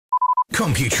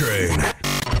Computron.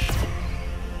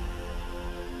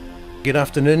 Good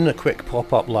afternoon, a quick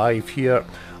pop-up live here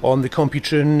on the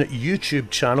Computron YouTube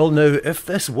channel. Now, if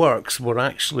this works, we're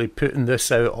actually putting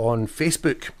this out on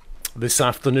Facebook this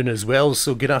afternoon as well.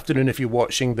 So good afternoon if you're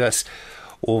watching this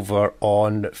over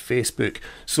on Facebook.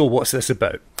 So what's this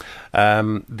about?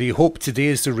 The hope today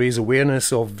is to raise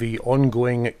awareness of the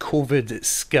ongoing COVID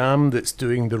scam that's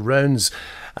doing the rounds.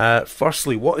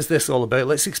 Firstly, what is this all about?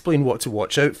 Let's explain what to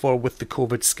watch out for with the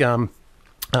COVID scam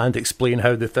and explain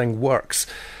how the thing works.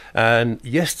 And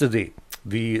yesterday,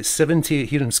 the 70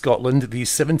 here in Scotland, the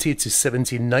 70 to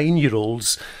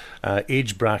 79-year-olds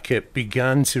age bracket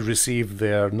began to receive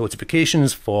their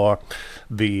notifications for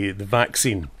the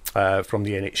vaccine from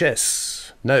the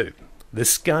NHS. Now, the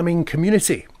scamming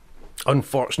community,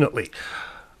 unfortunately,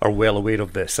 are well aware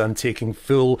of this and taking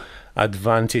full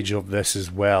advantage of this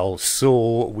as well.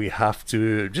 So we have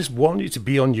to just warn you to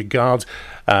be on your guard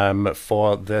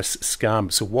for this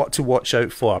scam. So what to watch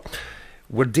out for?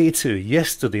 We're day 2.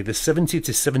 Yesterday, the 70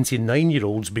 to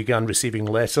 79-year-olds began receiving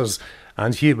letters,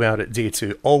 and here we are at day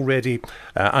 2. Already,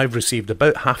 I've received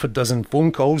about half a dozen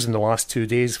phone calls in the last 2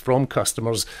 days from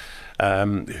customers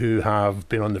who have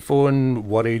been on the phone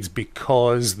worried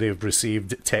because they've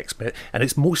received and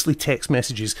it's mostly text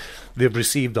messages. They've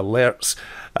received alerts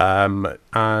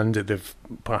and they've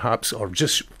perhaps or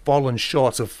just fallen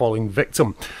short of falling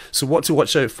victim. So what to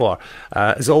watch out for?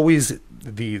 As always,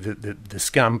 the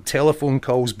scam telephone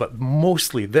calls, but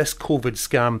mostly this COVID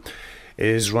scam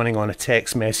is running on a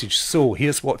text message. So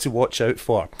here's what to watch out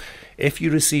for. If you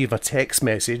receive a text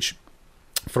message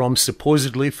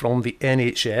supposedly from the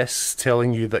NHS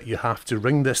telling you that you have to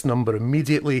ring this number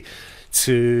immediately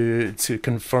to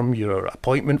confirm your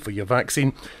appointment for your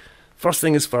vaccine, first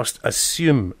thing is first,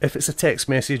 assume, if it's a text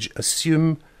message,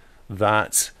 assume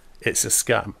that it's a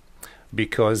scam,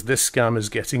 because this scam is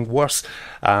getting worse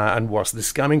and worse. The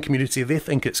scamming community, they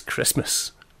think it's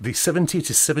Christmas. The 70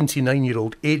 to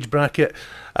 79-year-old age bracket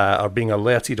are being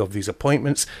alerted of these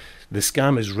appointments. The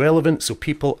scam is relevant, so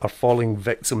people are falling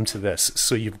victim to this.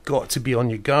 So you've got to be on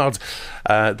your guard.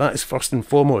 That is first and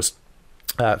foremost.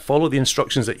 Follow the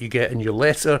instructions that you get in your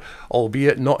letter,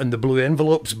 albeit not in the blue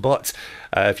envelopes, but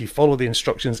if you follow the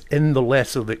instructions in the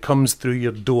letter that comes through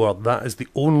your door, that is the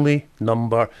only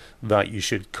number that you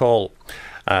should call.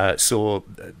 So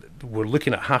we're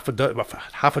looking at half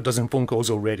a dozen phone calls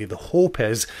already. The hope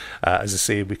is, as I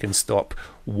say, we can stop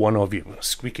one of you,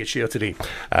 squeaky chair today,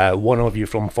 one of you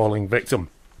from falling victim.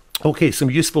 Okay, some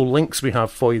useful links we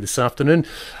have for you this afternoon.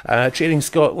 Trading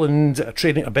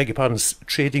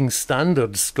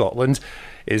Standards Scotland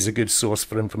is a good source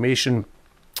for information.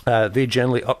 They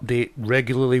generally update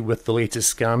regularly with the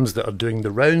latest scams that are doing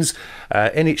the rounds.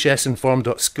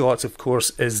 NHSinform.scot, of course,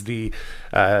 is the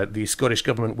Scottish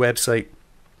Government website,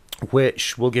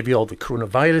 which will give you all the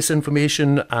coronavirus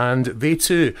information, and they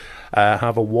too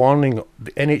have a warning.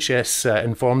 The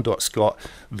NHSinform.scot,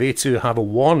 they too have a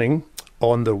warning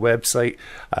on their website,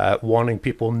 warning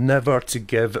people never to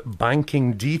give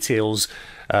banking details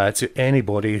to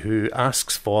anybody who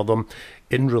asks for them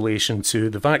in relation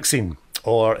to the vaccine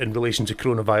or in relation to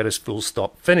coronavirus, full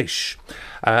stop, finish.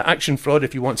 Action Fraud,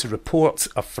 if you want to report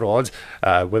a fraud,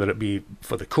 whether it be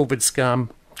for the COVID scam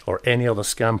or any other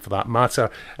scam for that matter,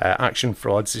 Action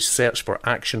Fraud, just search for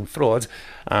Action Fraud,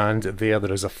 and there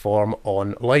is a form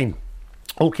online.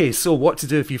 Okay, so what to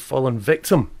do if you've fallen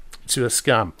victim to a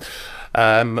scam?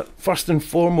 First and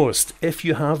foremost, if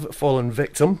you have fallen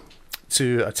victim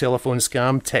to a telephone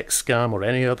scam, text scam, or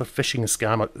any other phishing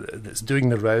scam that's doing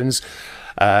the rounds,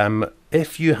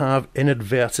 if you have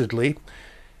inadvertently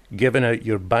given out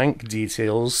your bank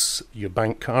details, your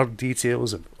bank card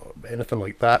details, or anything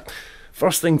like that,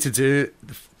 first thing to do,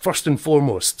 first and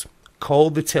foremost, call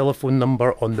the telephone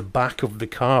number on the back of the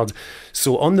card.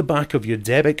 So on the back of your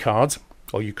debit card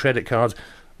or your credit card,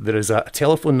 there is a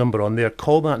telephone number on there.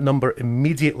 Call that number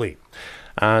immediately,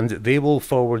 and they will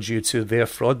forward you to their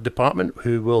fraud department,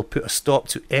 who will put a stop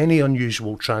to any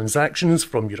unusual transactions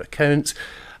from your account,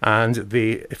 and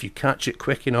if you catch it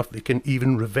quick enough, they can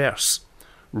even reverse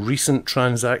recent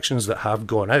transactions that have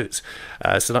gone out.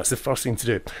 So that's the first thing to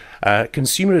do.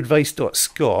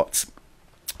 Consumeradvice.scot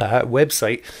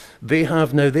website,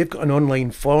 they've got an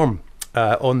online form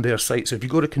on their site. So if you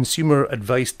go to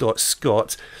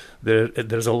consumeradvice.scot,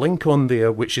 there's a link on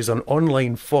there which is an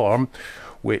online form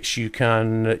which you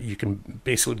can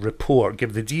basically report,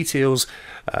 give the details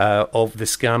of the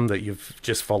scam that you've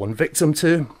just fallen victim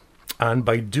to. And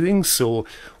by doing so,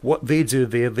 what they do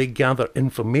there, they gather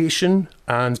information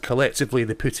and collectively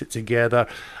they put it together,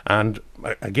 and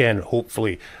again,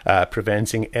 hopefully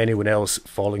preventing anyone else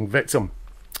falling victim.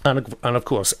 And of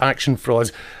course,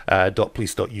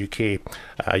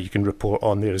 actionfraud.police.uk. You can report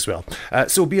on there as well.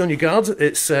 So be on your guard.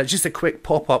 It's just a quick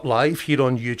pop-up live here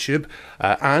on YouTube.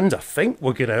 And I think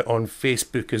we'll get out on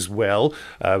Facebook as well,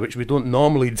 which we don't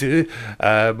normally do.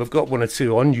 We've got one or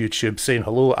two on YouTube saying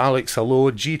hello. Alex, hello.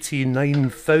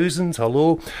 GT9000,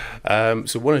 hello.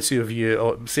 So one or two of you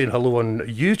are saying hello on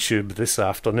YouTube this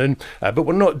afternoon. But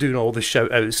we're not doing all the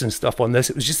shout-outs and stuff on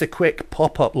this. It was just a quick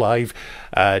pop-up live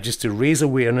just to raise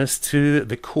awareness to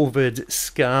the COVID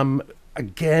scam.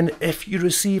 Again, if you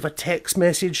receive a text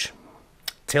message,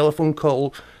 telephone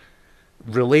call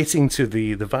relating to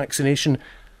the vaccination,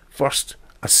 first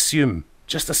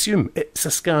just assume it's a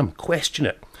scam. Question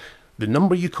it. The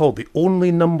number you call, the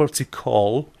only number to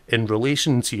call in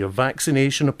relation to your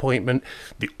vaccination appointment,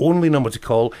 the only number to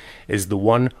call is the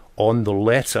one on the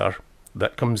letter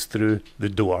that comes through the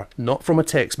door, not from a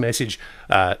text message,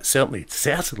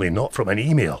 certainly not from an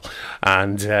email,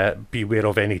 and beware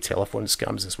of any telephone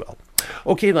scams as well.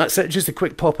 Okay, that's it. Just a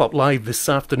quick pop-up live this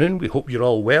afternoon. We hope you're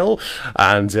all well,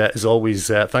 and as always,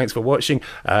 thanks for watching.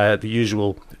 The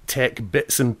usual tech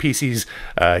bits and pieces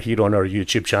here on our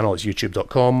YouTube channel. It's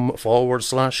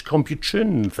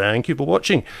youtube.com/Computron. Thank you for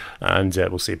watching, and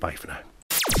we'll say bye for now.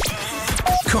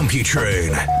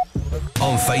 Computron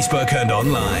on Facebook and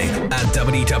online at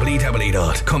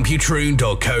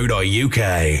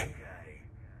www.computron.co.uk.